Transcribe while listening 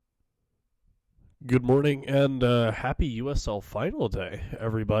Good morning and happy USL Final Day,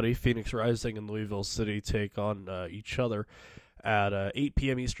 everybody. Phoenix Rising and Louisville City take on each other at 8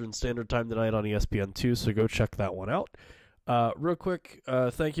 p.m. Eastern Standard Time tonight on ESPN2, so go check that one out. Real quick,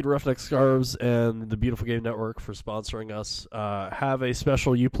 thank you to Roughneck Scarves and the Beautiful Game Network for sponsoring us. Have a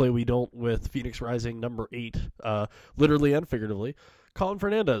special You Play We Don't with Phoenix Rising number 8, literally and figuratively. Collin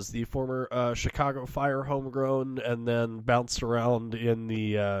Fernandez, the former Chicago Fire homegrown and then bounced around in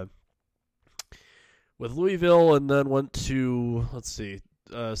the with Louisville, and then went to,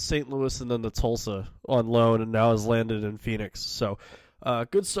 St. Louis and then to Tulsa on loan, and now has landed in Phoenix. So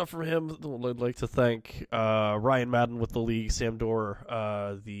good stuff from him. I'd like to thank Ryan Madden with the league, Sam Dorr,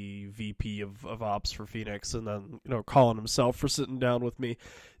 the VP of Ops for Phoenix, and then Colin himself for sitting down with me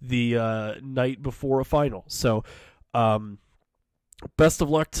the night before a final. So best of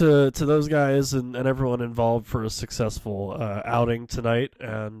luck to those guys and everyone involved for a successful outing tonight,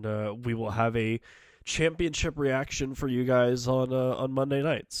 and we will have a championship reaction for you guys on Monday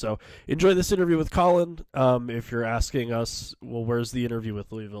night. So enjoy this interview with Collin. If you're asking us, well, where's the interview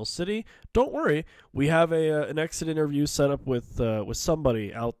with Louisville City? Don't worry, we have an exit interview set up with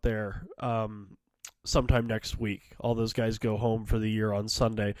somebody out there sometime next week. All those guys go home for the year on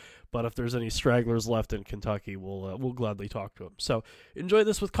Sunday, but if there's any stragglers left in Kentucky, we'll gladly talk to them. So enjoy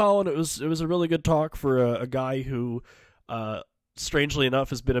this with Collin. It was a really good talk for a guy who strangely enough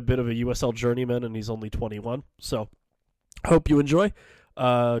has been a bit of a USL journeyman, and he's only 21. So hope you enjoy.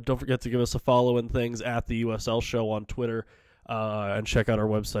 Don't forget to give us a follow and things at the USL Show on Twitter, and check out our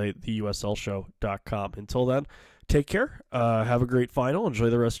website, theuslshow.com. Until then, take care. Have a great final. Enjoy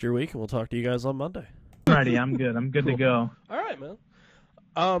the rest of your week, and we'll talk to you guys on Monday. Alrighty, I'm good. I'm good Cool. to go. All right, man.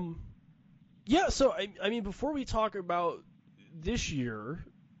 Yeah, so, I mean, before we talk about this year,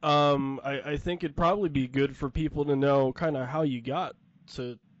 I think it'd probably be good for people to know kind of how you got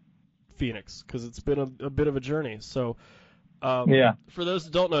to Phoenix, because it's been a bit of a journey. So, Yeah. for those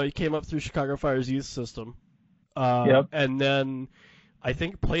that don't know, you came up through Chicago Fire's youth system, Yep. and then I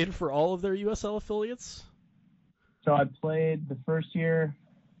think played for all of their USL affiliates. So I played the first year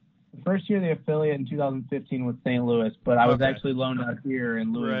of the affiliate in 2015 with St. Louis, but I was Okay. actually loaned out here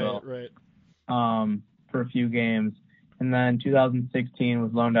in Louisville Right. for a few games. And then 2016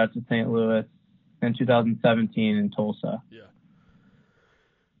 was loaned out to St. Louis, and 2017 in Tulsa. Yeah.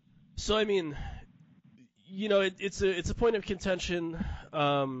 So I mean, it's a point of contention,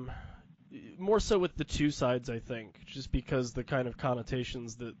 more so with the two sides, I think, just because the kind of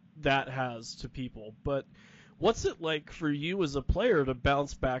connotations that has to people. But what's it like for you as a player to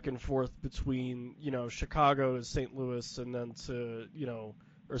bounce back and forth between Chicago to St. Louis, and then to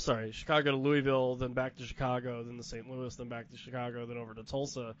Chicago to Louisville, then back to Chicago, then to St. Louis, then back to Chicago, then over to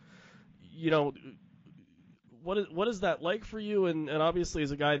Tulsa? What is that like for you? And obviously,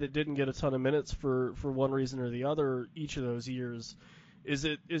 as a guy that didn't get a ton of minutes for one reason or the other each of those years, is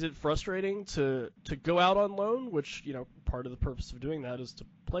it frustrating to go out on loan, which part of the purpose of doing that is to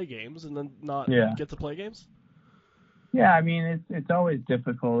play games, and then not get to play games? Yeah, I mean it's always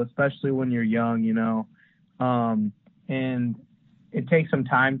difficult, especially when you're young, and it takes some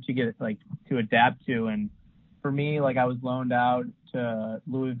time to get to adapt to. And for me, I was loaned out to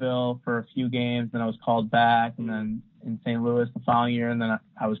Louisville for a few games, then I was called back, and then in St. Louis the following year, and then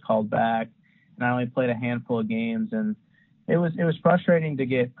I was called back, and I only played a handful of games, and it was frustrating to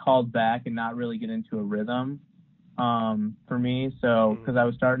get called back and not really get into a rhythm for me. So because I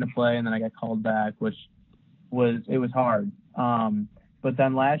was starting to play and then I got called back, which was hard. But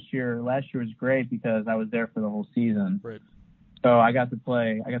then last year was great because I was there for the whole season. Right. So I got to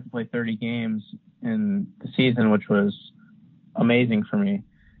play 30 games in the season, which was amazing for me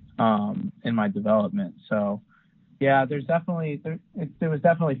in my development. So yeah, it was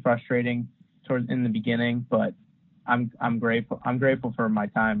definitely frustrating in the beginning, but I'm grateful for my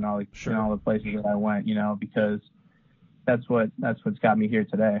time and all the places that I went, because that's what's got me here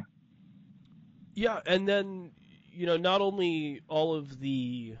today. Yeah, and then not only all of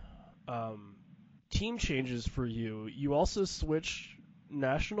the team changes for you, you also switched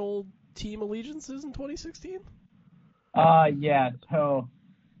national team allegiances in 2016. Yeah. So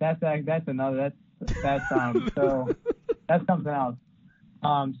that's so that's something else.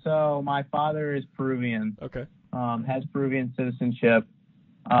 So my father is Peruvian. Okay. Has Peruvian citizenship.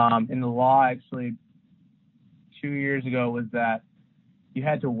 And the law actually 2 years ago was that you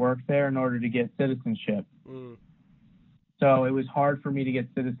had to work there in order to get citizenship. So it was hard for me to get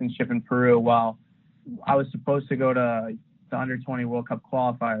citizenship in Peru while I was supposed to go to the Under-20 World Cup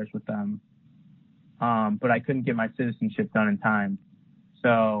qualifiers with them. But I couldn't get my citizenship done in time.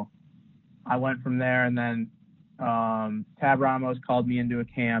 So I went from there, and then Tab Ramos called me into a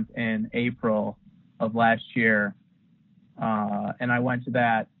camp in April of last year, and I went to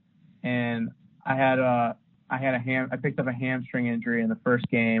that, and I picked up a hamstring injury in the first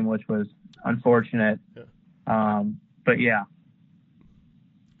game, which was unfortunate. Yeah. But yeah.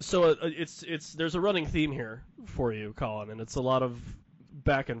 So there's a running theme here for you, Collin, and it's a lot of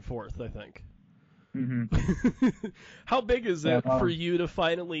back and forth, I think. Mm-hmm. How big is it for you to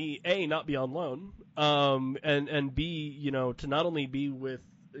finally not be on loan, and B, to not only be with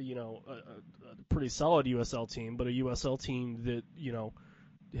a pretty solid USL team, but a USL team that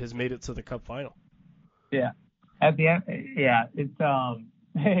has made it to the Cup final? Yeah, at the end, yeah,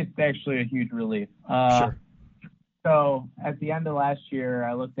 it's actually a huge relief. Sure. So at the end of last year,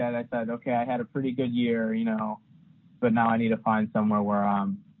 I looked at it, I said, okay, I had a pretty good year, but now I need to find somewhere where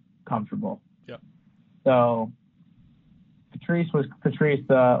I'm comfortable. Yeah. So Patrice,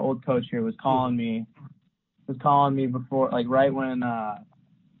 the old coach here, was calling me before, like right when the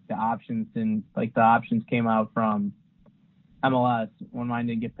options came out from MLS, when mine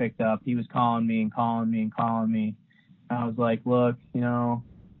didn't get picked up. He was calling me. And I was like, look, give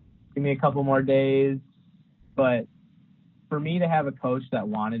me a couple more days. But for me to have a coach that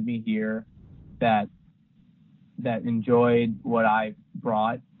wanted me here, that enjoyed what I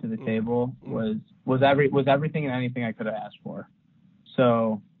brought to the table was everything and anything I could have asked for.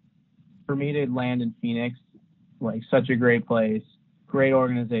 So for me to land in Phoenix, like such a great place, great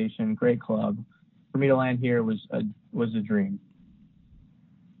organization, great club, for me to land here was a dream.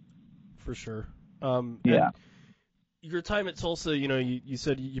 For sure. Yeah. Your time at Tulsa, you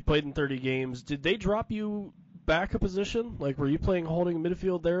said you played in 30 games. Did they drop you back a position? Like, were you playing holding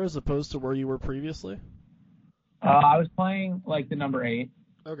midfield there as opposed to where you were previously? I was playing like the number 8.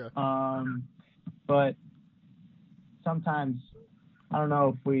 Okay. But sometimes I don't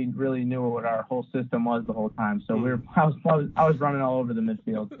know if we really knew what our whole system was the whole time. So I was running all over the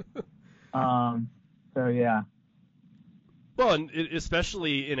midfield. So yeah. Well, and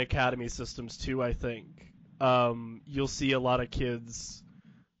especially in academy systems too, I think you'll see a lot of kids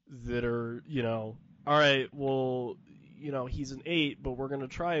that are, all right, well, he's an 8, but we're going to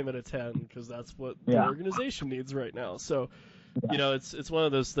try him at a 10 because that's what the organization needs right now. So, it's one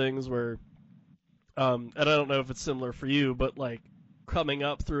of those things where, and I don't know if it's similar for you, but like coming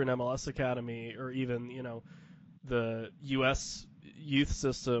up through an MLS academy or even, the U.S. youth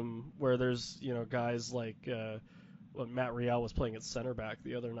system where there's, guys like Matt Real was playing at center back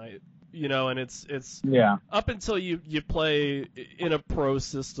the other night, and it's up until you play in a pro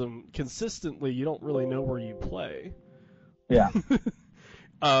system consistently, you don't really know where you play. Yeah.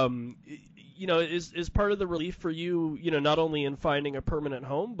 Is part of the relief for you, not only in finding a permanent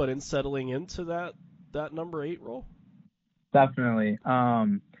home, but in settling into that number 8 role? Definitely.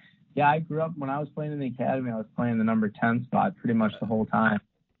 Yeah, I grew up when I was playing in the academy. I was playing the number 10 spot pretty much the whole time.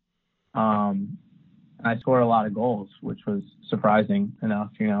 And I scored a lot of goals, which was surprising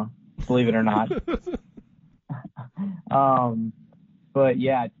enough, believe it or not. But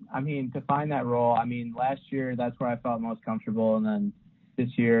yeah, I mean, to find that role, I mean, last year, that's where I felt most comfortable. And then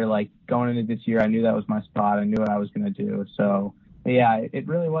this year, like going into this year, I knew that was my spot. I knew what I was going to do. So yeah, it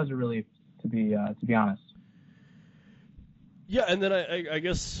really was a relief to be honest. Yeah. And then I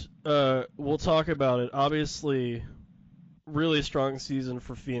guess, we'll talk about it. Obviously really strong season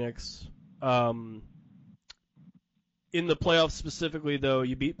for Phoenix. In the playoffs specifically, though,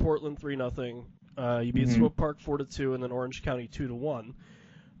 you beat Portland 3-0. You beat Swope Park 4-2, and then Orange County 2-1.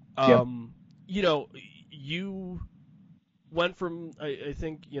 Yep. You went from I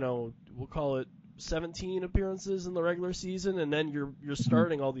think we'll call it 17 appearances in the regular season, and then you're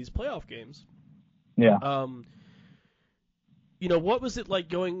starting all these playoff games. Yeah. What was it like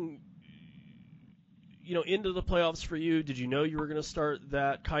going into the playoffs for you? Did you know you were going to start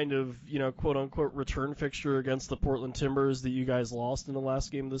that kind of, quote unquote return fixture against the Portland Timbers that you guys lost in the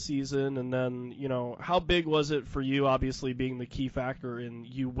last game of the season? And then, how big was it for you, obviously being the key factor in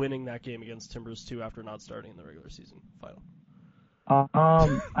you winning that game against Timbers too after not starting in the regular season final?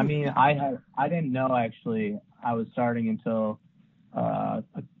 I mean, I didn't know actually I was starting until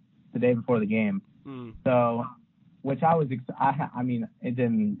the day before the game. So, which I was, I mean, it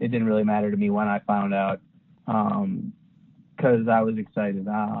didn't really matter to me when I found out, because I was excited.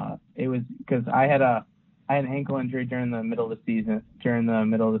 It was because I had an ankle injury during the middle of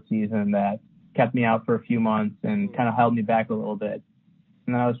the season that kept me out for a few months and kind of held me back a little bit.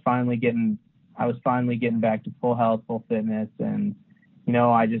 And then I was finally getting back to full health, full fitness, and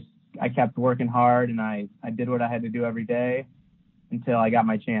I kept working hard and I did what I had to do every day until I got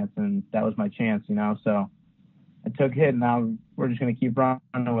my chance, and that was my chance, so I took it, and now we're just going to keep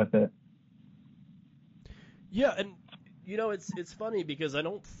running with it. Yeah, and it's funny because I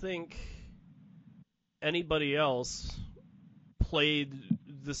don't think anybody else played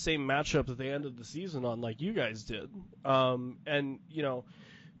the same matchup that they ended the season on like you guys did. And,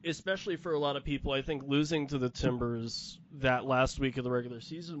 especially for a lot of people, I think losing to the Timbers that last week of the regular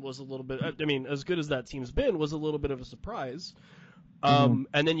season was a little bit, I mean, as good as that team's been, was a little bit of a surprise. And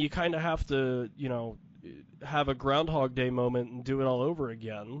then you kind of have to, have a Groundhog Day moment and do it all over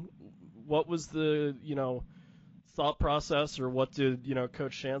again. What was the, thought process, or what did,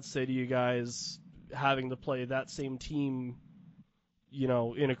 Coach Shantz say to you guys having to play that same team,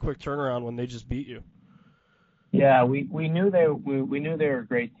 in a quick turnaround when they just beat you? Yeah, we knew they were a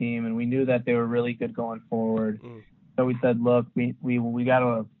great team, and we knew that they were really good going forward. So we said, look, we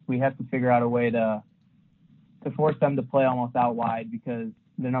have to figure out a way to force them to play almost out wide, because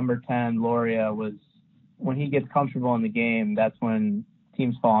the number 10 Loria when he gets comfortable in the game, that's when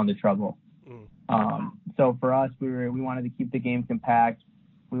teams fall into trouble. So for us, we wanted to keep the game compact.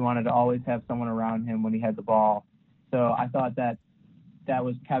 We wanted to always have someone around him when he had the ball. So I thought that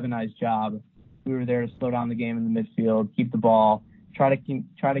was Kevin and I's job. We were there to slow down the game in the midfield, keep the ball, try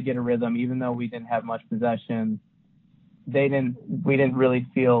to get a rhythm. Even though we didn't have much possession, we didn't really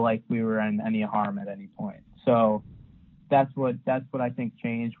feel like we were in any harm at any point. So that's what I think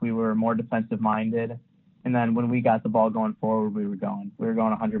changed. We were more defensive minded, and then when we got the ball going forward, we were going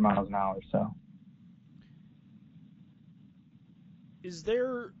 100 miles an hour. So is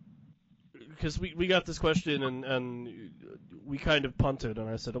there, because we got this question and we kind of punted, and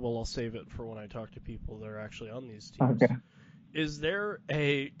I said, well, I'll save it for when I talk to people that are actually on these teams. Okay. Is there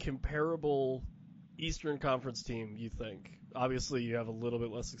a comparable Eastern Conference team, you think? Obviously, you have a little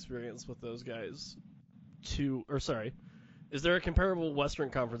bit less experience with those guys. Is there a comparable Western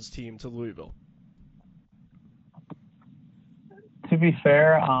Conference team to Louisville? To be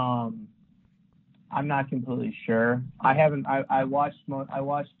fair, I'm not completely sure. I watched most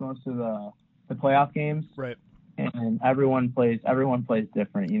of the playoff games. Right. And everyone plays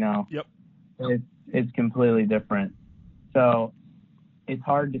different, Yep. It's completely different. So it's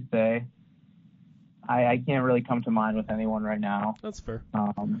hard to say. I can't really come to mind with anyone right now. That's fair.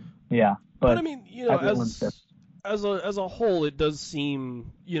 Yeah. But I mean, as a whole, it does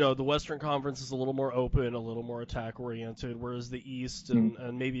seem, the Western Conference is a little more open, a little more attack oriented, whereas the East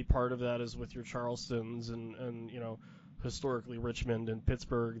and maybe part of that is with your Charlestons and historically Richmond and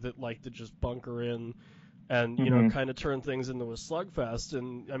Pittsburgh that like to just bunker in and kind of turn things into a slugfest.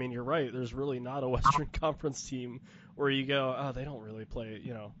 And I mean, you're right. There's really not a Western Conference team where you go, oh, they don't really play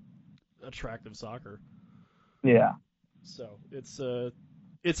attractive soccer. Yeah. So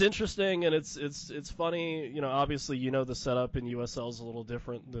it's interesting, and it's funny. Obviously, the setup in USL is a little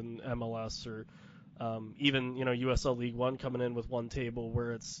different than MLS or even USL League One coming in with one table,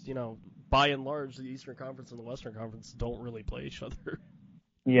 where it's by and large the Eastern Conference and the Western Conference don't really play each other.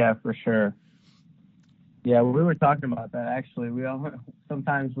 Yeah, for sure. Yeah, we were talking about that actually.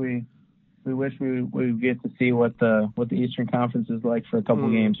 Sometimes we wish we get to see what the Eastern Conference is like for a couple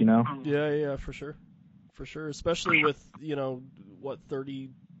games. Yeah, for sure. For sure, especially with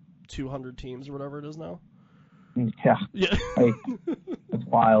 3,200 teams or whatever it is now. Yeah. It's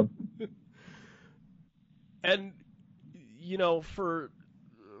wild. And for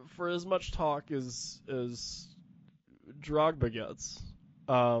as much talk as Drogba gets,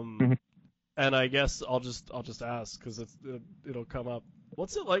 and I guess I'll just ask because it'll come up.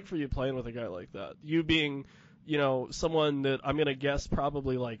 What's it like for you playing with a guy like that? You being someone that I'm gonna guess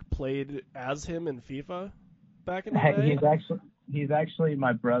probably like played as him in FIFA back in the day. He's actually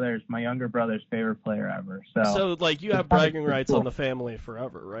my younger brother's favorite player ever. So like you have bragging rights on the family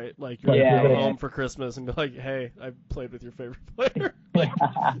forever, right? Like you're gonna go home for Christmas and be like, hey, I played with your favorite player.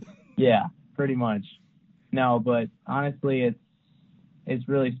 Yeah, pretty much. No, but honestly, it's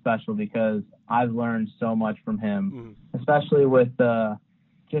really special because I've learned so much from him, especially with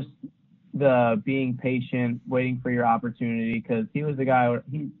just the being patient, waiting for your opportunity. Because he was the guy.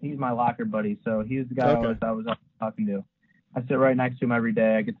 He's my locker buddy, so he was the guy I was talking to. I sit right next to him every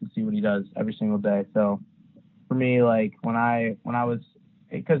day. I get to see what he does every single day. So for me, like when I was,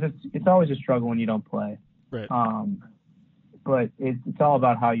 because it's always a struggle when you don't play. Right. But it's all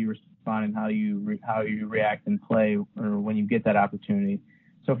about how you respond and how you react and play, or when you get that opportunity.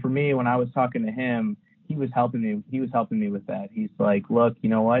 So for me, when I was talking to him, he was helping me. He was helping me with that. He's like, look, you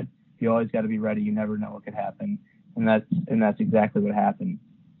know what? You always got to be ready. You never know what could happen, and that's exactly what happened.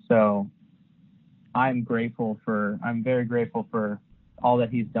 So I'm very grateful for all that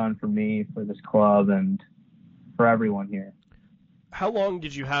he's done for me, for this club, and for everyone here. How long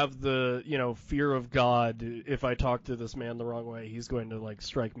did you have the, fear of God, if I talk to this man the wrong way, he's going to like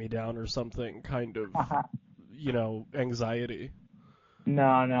strike me down or something kind of, anxiety? No,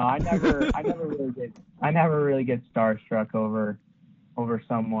 I never really get starstruck over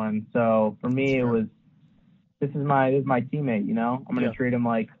someone. So for me, it was this is my teammate. You know, I'm gonna treat him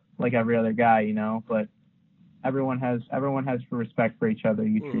like every other guy. You know, but everyone has respect for each other.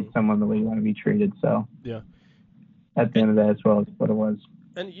 You treat someone the way you want to be treated. So yeah. At the end of that, as well, that's what it was.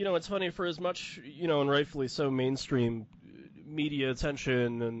 And it's funny, for as much and rightfully so, mainstream media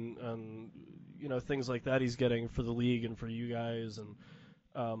attention and things like that he's getting for the league and for you guys, and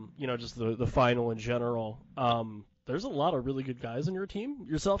just the final in general. There's a lot of really good guys in your team,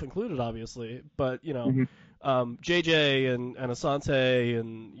 yourself included, obviously. But JJ and Asante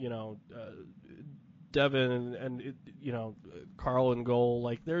and Devin and Carl and goal.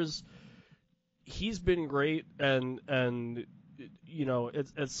 Like he's been great, and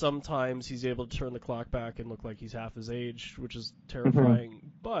at sometimes he's able to turn the clock back and look like he's half his age, which is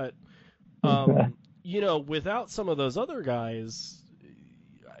terrifying. But without some of those other guys,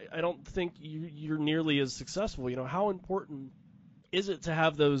 I don't think you're nearly as successful. How important is it to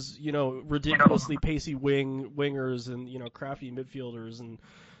have those ridiculously pacey wingers and crafty midfielders, and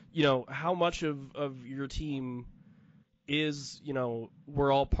how much of your team is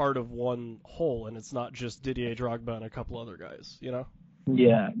we're all part of one whole, and it's not just Didier Drogba and a couple other guys. Yeah,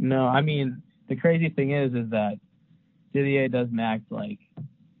 no, I mean, the crazy thing is that Didier doesn't act like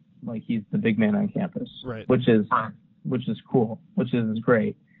he's the big man on campus, right? Which is cool, which is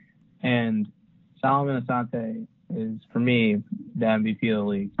great. And Solomon Asante is, for me, the MVP of the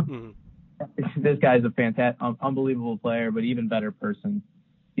league. Mm-hmm. This guy's a fantastic, unbelievable player, but even better person.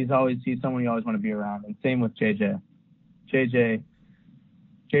 He's someone you always want to be around. And same with JJ. JJ's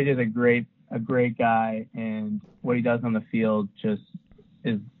a great guy, and what he does on the field just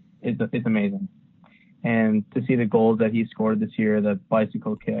is amazing. And to see the goals that he scored this year, the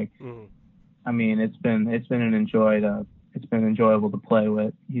bicycle kick, I mean, it's been enjoyable to play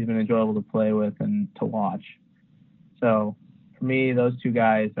with. He's been enjoyable to play with and to watch. So for me, those two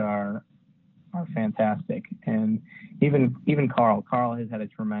guys are fantastic. And even Carl has had a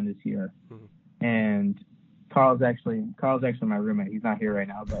tremendous year. And Carl's actually my roommate. He's not here right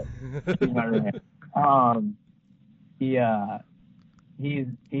now, but he's my roommate.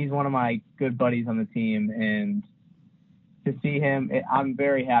 He's one of my good buddies on the team, and to see him, I'm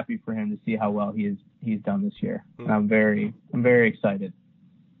very happy for him to see how well he's done this year. And I'm very excited.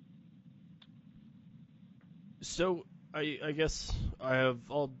 So I guess I have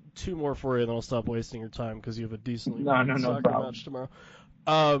two more for you, and then I'll stop wasting your time because you have a decently soccer match tomorrow.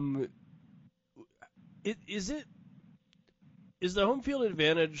 Is the home field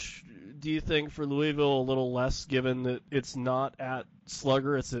advantage, do you think, for Louisville a little less, given that it's not at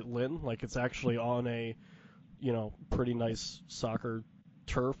Slugger, it's at Lynn? Like, it's actually on a, pretty nice soccer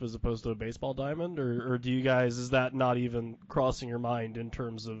turf as opposed to a baseball diamond? Or do you guys, is that not even crossing your mind in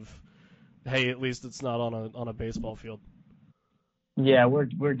terms of, hey, at least it's not on a baseball field? Yeah,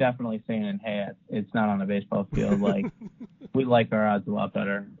 we're definitely saying, hey, it's not on a baseball field. Like, we like our odds a lot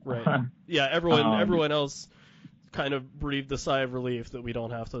better. Right. Yeah, everyone else kind of breathed a sigh of relief that we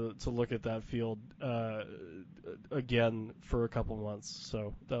don't have to look at that field again for a couple months.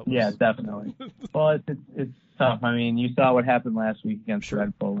 So that was... Yeah, definitely. Well, it's tough. I mean, you saw what happened last week against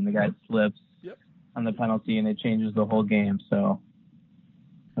Red Bull when the guy slips on the penalty and it changes the whole game. So,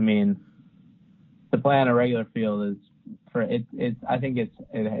 I mean, to play on a regular field is I think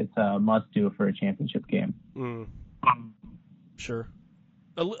it's a must do for a championship game. Sure.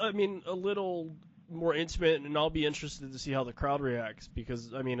 I mean, a little more intimate, and I'll be interested to see how the crowd reacts,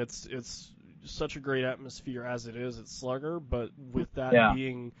 because I mean it's such a great atmosphere as it is at Slugger, but with that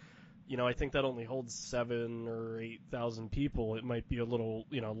being, I think that only holds 7,000 or 8,000 people. It might be a little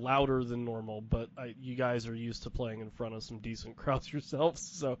louder than normal, but you guys are used to playing in front of some decent crowds yourselves,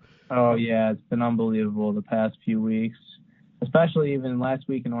 so. Oh yeah, it's been unbelievable the past few weeks, especially even last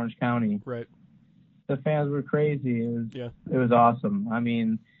week in Orange County. Right. The fans were crazy. It was awesome. I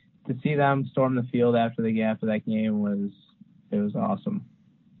mean, to see them storm the field after that game was awesome.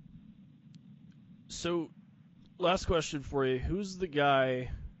 So, last question for you: who's the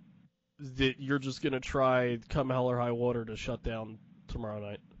guy that you're just gonna try, come hell or high water, to shut down tomorrow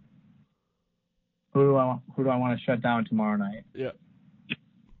night? Who do I want to shut down tomorrow night? Yeah.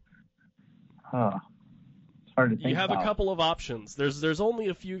 It's hard to think. You have about. A couple of options. There's only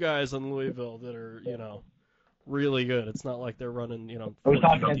a few guys on Louisville that are really good. It's not like they're running, Are we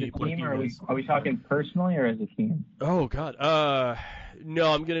talking as a team, or are we talking personally or as a team? Oh God.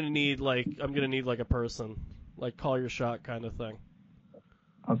 No, I'm gonna need like a person, like call your shot kind of thing.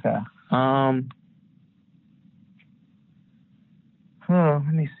 Okay.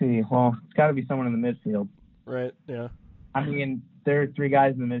 Let me see. Well, it's got to be someone in the midfield. Right. Yeah. I mean, there are three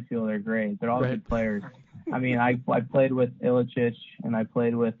guys in the midfield that are great. They're all good players. I mean, I played with Ilicic and I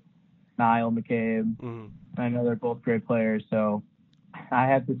played with Niall McCabe. Mm-hmm. I know they're both great players, so I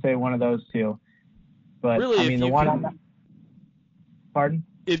have to say one of those two. But really, I mean, the one. Pardon?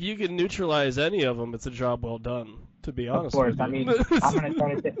 If you can neutralize any of them, it's a job well done. To be honest, of course. with you. I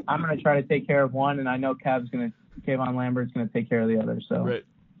mean, I'm gonna try to take care of one, and I know Kayvon Lambert's gonna take care of the other. So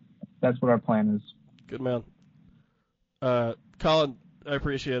that's what our plan is. Good man. Collin, I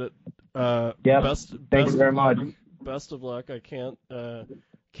appreciate it. Thank you very much. Best of luck. I can't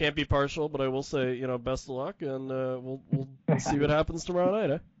be partial, but I will say, best of luck, and we'll see what happens tomorrow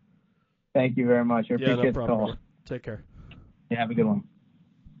night. Thank you very much. I appreciate no problem, the call. brother. Take care. Yeah, have a good one.